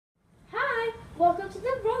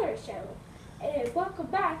Brotherz channel, and welcome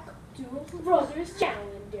back to Brotherz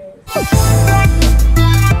Challenges.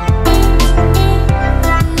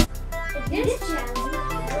 In this challenge,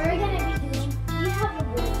 we're gonna be doing the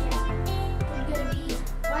hoverboard challenge. We're gonna be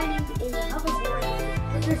riding a hoverboard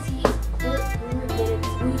to see who's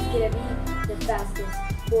gonna be the fastest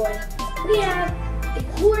boy. We have a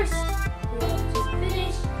course we have to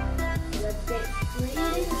finish. Let's get straight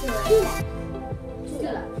into it. Two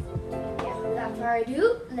laps. Yeah, without further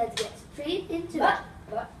ado, let's get straight into it.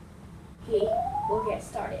 But okay, we'll get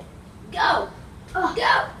started. Go! Go!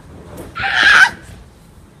 Ah!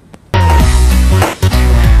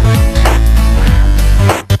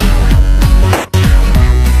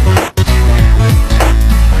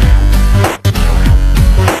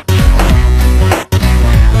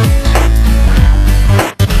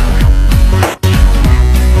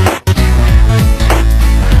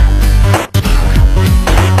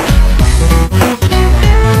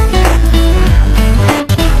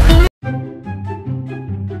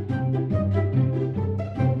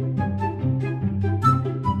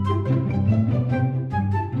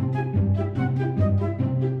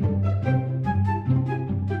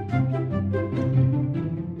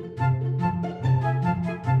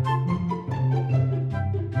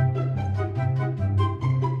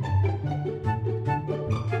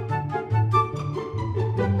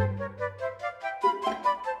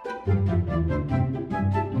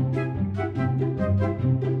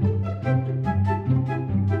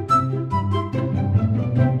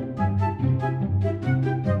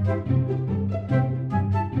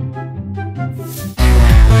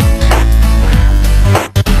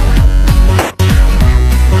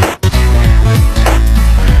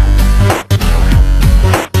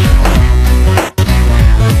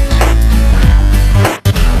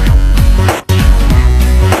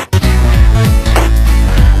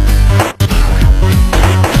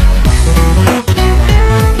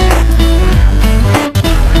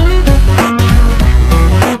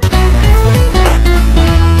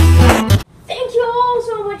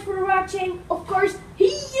 Of course, he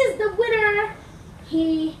is the winner.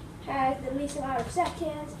 He has the least amount of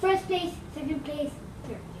seconds. First place, second place,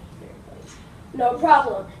 third place. No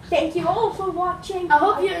problem. Thank you all for watching. I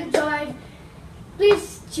hope you enjoyed.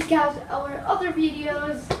 Please check out our other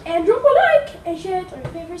videos and drop a like and share it on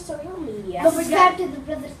your favorite social media. Don't subscribe to the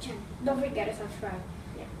Brotherz channel. Don't forget to subscribe.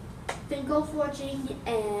 Yeah. Thank you all for watching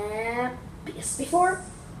and peace. Before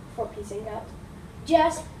peacing out,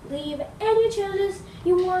 just leave any challenges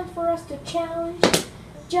you want for us to challenge.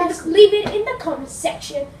 Just leave it in the comment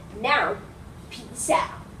section. Now, peace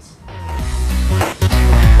out.